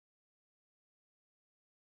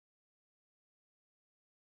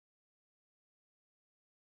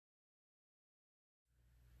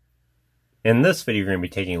In this video, we're going to be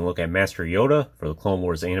taking a look at Master Yoda for the Clone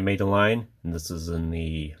Wars animated line. And this is in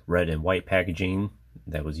the red and white packaging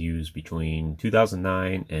that was used between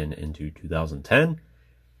 2009 and into 2010.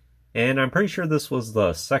 And I'm pretty sure this was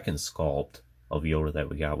the second sculpt of Yoda that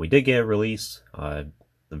we got. We did get it released, the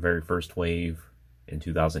very first wave in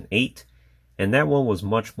 2008. And that one was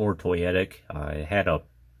much more toyetic. It had a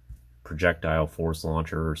projectile force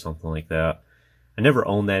launcher or something like that. I never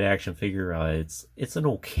owned that action figure. It's an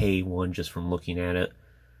okay one just from looking at it.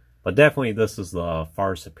 But definitely this is the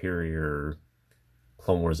far superior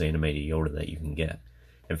Clone Wars animated Yoda that you can get.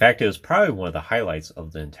 In fact, it was probably one of the highlights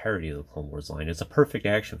of the entirety of the Clone Wars line. It's a perfect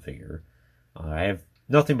action figure. I have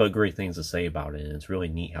nothing but great things to say about it, and it's really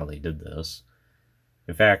neat how they did this.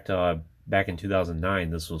 In fact, back in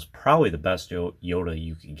 2009, this was probably the best Yoda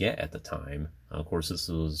you could get at the time. Of course, this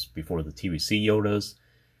was before the TVC Yodas.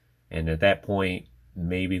 And at that point,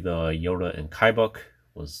 maybe the Yoda and Kaibuk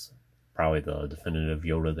was probably the definitive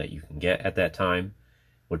Yoda that you can get at that time,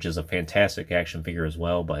 which is a fantastic action figure as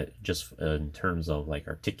well. But just in terms of like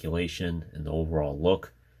articulation and the overall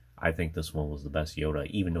look, I think this one was the best Yoda,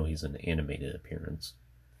 even though he's an animated appearance.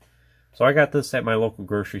 So I got this at my local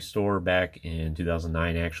grocery store back in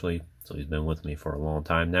 2009, actually. So he's been with me for a long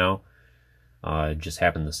time now. Just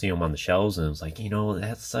happened to see him on the shelves, and it was like, you know,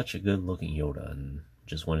 that's such a good looking Yoda, and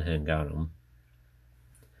just went ahead and got him.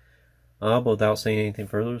 But without saying anything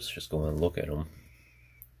further, let's just go and look at him.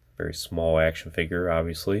 Very small action figure,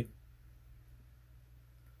 obviously.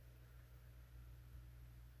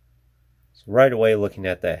 So right away, looking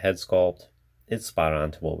at that head sculpt, it's spot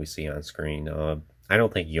on to what we see on screen. I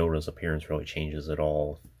don't think Yoda's appearance really changes at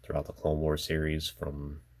all throughout the Clone Wars series,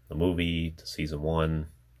 from the movie to Season 1,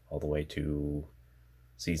 all the way to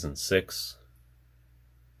Season 6.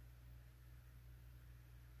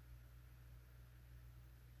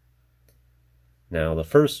 Now, the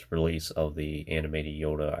first release of the animated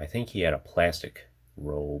Yoda, I think he had a plastic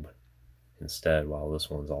robe instead, while this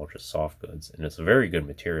one's all just soft goods. And it's a very good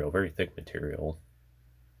material, very thick material.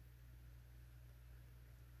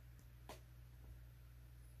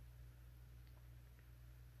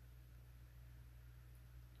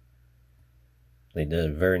 They did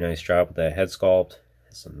a very nice job with that head sculpt.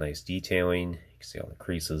 Some nice detailing. You can see all the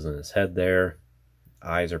creases in his head there.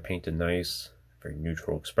 Eyes are painted nice, very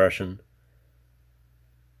neutral expression.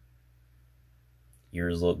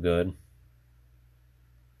 Ears look good.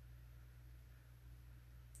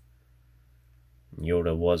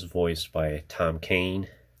 Yoda was voiced by Tom Kane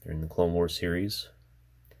during the Clone Wars series.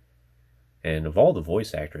 And of all the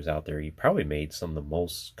voice actors out there, he probably made some of the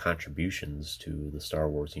most contributions to the Star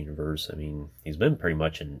Wars universe. I mean, he's been pretty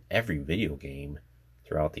much in every video game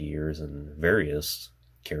throughout the years and various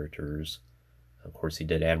characters. Of course, he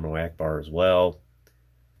did Admiral Akbar as well.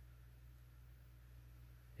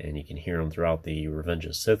 And you can hear him throughout the Revenge of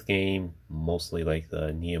the Sith game, mostly like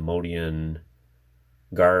the Neomodian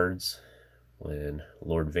guards when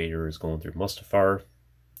Lord Vader is going through Mustafar.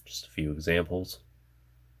 Just a few examples.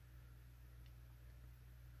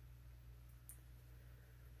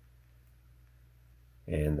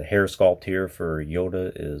 And the hair sculpt here for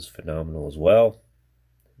Yoda is phenomenal as well.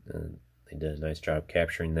 And they did a nice job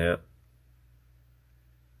capturing that.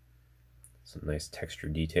 Some nice texture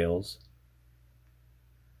details.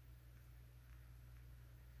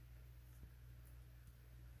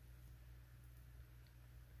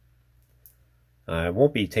 I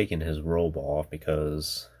won't be taking his robe off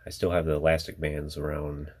because I still have the elastic bands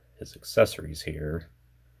around his accessories here.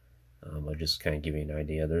 I'll just kind of give you an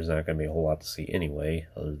idea. There's not going to be a whole lot to see anyway,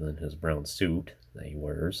 other than his brown suit that he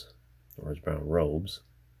wears, or his brown robes.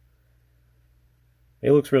 He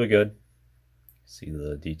looks really good. See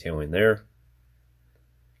the detailing there.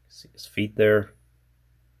 See his feet there.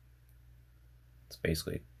 It's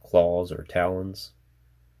basically claws or talons.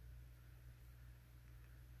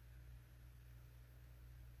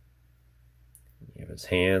 You have his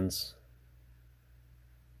hands,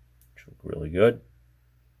 which look really good.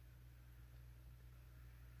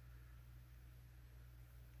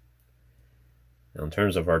 Now, in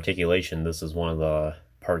terms of articulation, this is one of the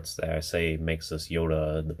parts that I say makes this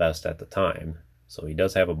Yoda the best at the time. So he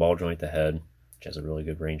does have a ball joint head, which has a really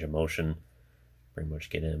good range of motion. Pretty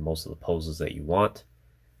much get in most of the poses that you want.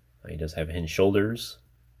 He does have hinged shoulders,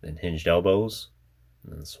 then hinged elbows,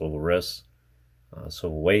 and then swivel wrists,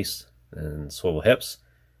 swivel waist, and swivel hips.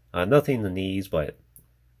 Nothing in the knees, but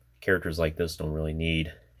characters like this don't really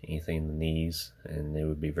need anything in the knees, and it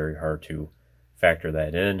would be very hard to factor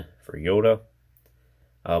that in for Yoda.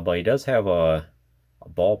 But he does have a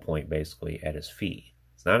ball point basically at his feet.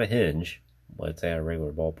 It's not a hinge, but it's at a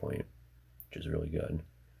regular ball point, which is really good.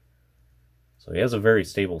 So he has a very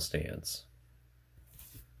stable stance.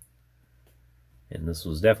 And this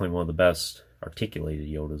was definitely one of the best articulated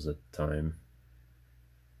Yodas at the time.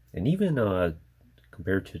 And even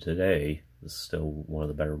compared to today, this is still one of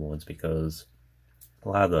the better ones, because a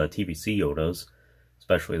lot of the TVC Yodas,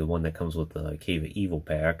 especially the one that comes with the Cave of Evil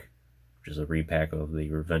pack, which is a repack of the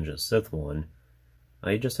Revenge of the Sith one,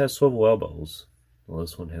 it just has swivel elbows. Well,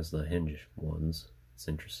 this one has the hinge ones. It's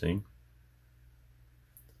interesting.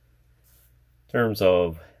 In terms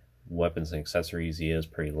of weapons and accessories, he is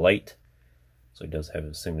pretty light. So he does have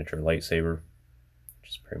his signature lightsaber,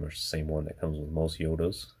 which is pretty much the same one that comes with most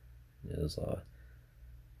Yodas. It is a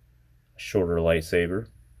shorter lightsaber.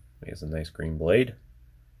 He has a nice green blade.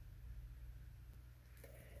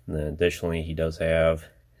 And then additionally, he does have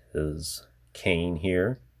his cane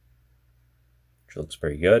here, which looks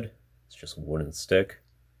pretty good. It's just a wooden stick.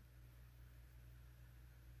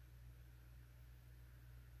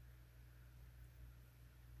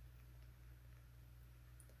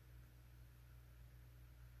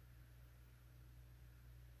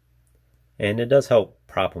 And it does help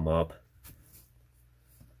prop him up.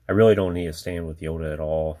 I really don't need to stand with Yoda at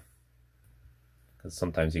all, because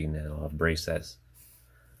sometimes you can brace that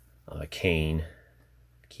cane,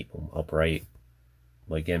 keep him upright.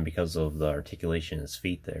 But again, because of the articulation in his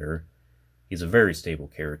feet there, he's a very stable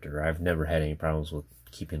character. I've never had any problems with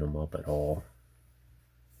keeping him up at all.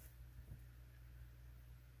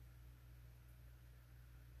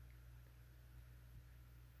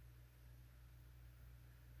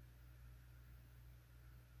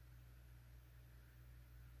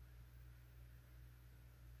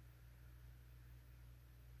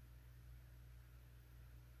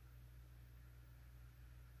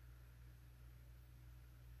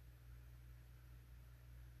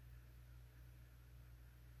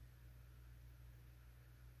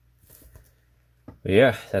 But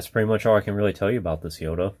yeah, that's pretty much all I can really tell you about this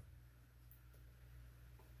Yoda.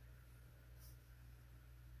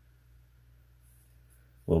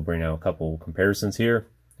 We'll bring out a couple comparisons here.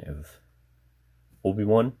 We have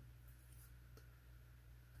Obi-Wan,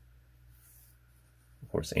 of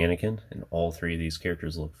course Anakin, and all three of these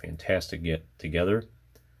characters look fantastic together.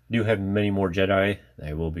 I do have many more Jedi that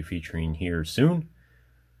I will be featuring here soon,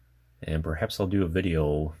 and perhaps I'll do a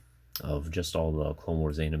video of just all the Clone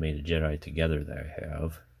Wars animated Jedi together that I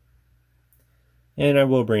have. And I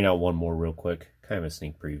will bring out one more real quick, kind of a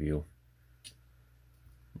sneak preview.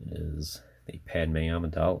 It is the Padme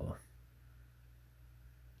Amidala.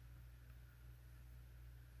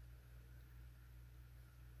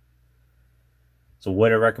 So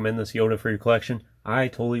would I recommend this Yoda for your collection? I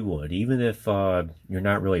totally would. Even if you're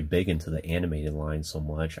not really big into the animated line so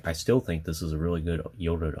much, I still think this is a really good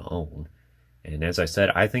Yoda to own. And as I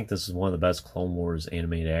said, I think this is one of the best Clone Wars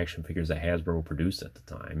animated action figures that Hasbro produced at the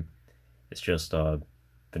time. It's just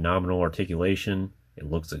phenomenal articulation. It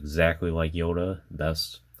looks exactly like Yoda.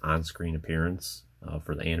 Best on-screen appearance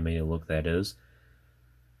for the animated look, that is.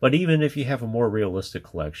 But even if you have a more realistic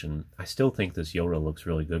collection, I still think this Yoda looks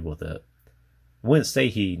really good with it. I wouldn't say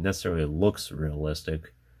he necessarily looks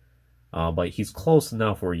realistic, but he's close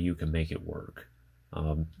enough where you can make it work.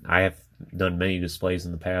 I have done many displays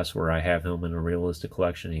in the past where I have him in a realistic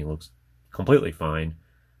collection and he looks completely fine.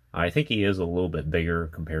 I think he is a little bit bigger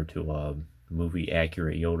compared to a movie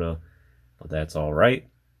accurate Yoda, but that's alright.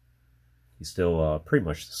 He's still pretty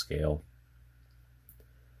much the scale.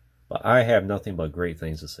 But I have nothing but great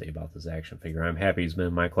things to say about this action figure. I'm happy he's been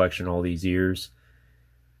in my collection all these years.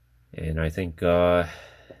 And I think, yeah,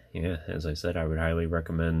 as I said, I would highly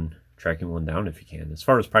recommend tracking one down if you can. As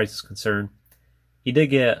far as price is concerned, he did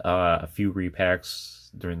get a few repacks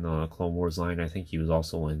during the Clone Wars line. I think he was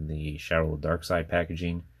also in the Shadow of the Dark Side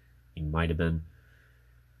packaging. He might have been.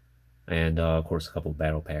 And, of course, a couple of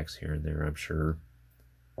battle packs here and there, I'm sure.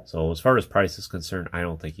 So, as far as price is concerned, I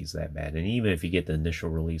don't think he's that bad. And even if you get the initial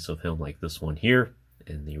release of him like this one here,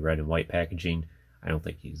 in the red and white packaging, I don't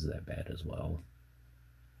think he's that bad as well.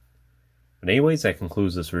 But anyways, that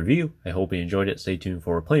concludes this review. I hope you enjoyed it. Stay tuned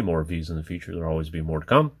for plenty more reviews in the future. There will always be more to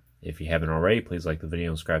come. If you haven't already, please like the video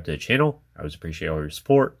and subscribe to the channel. I always appreciate all your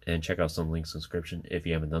support, and check out some links in the description if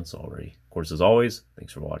you haven't done so already. Of course, as always,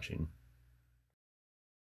 thanks for watching.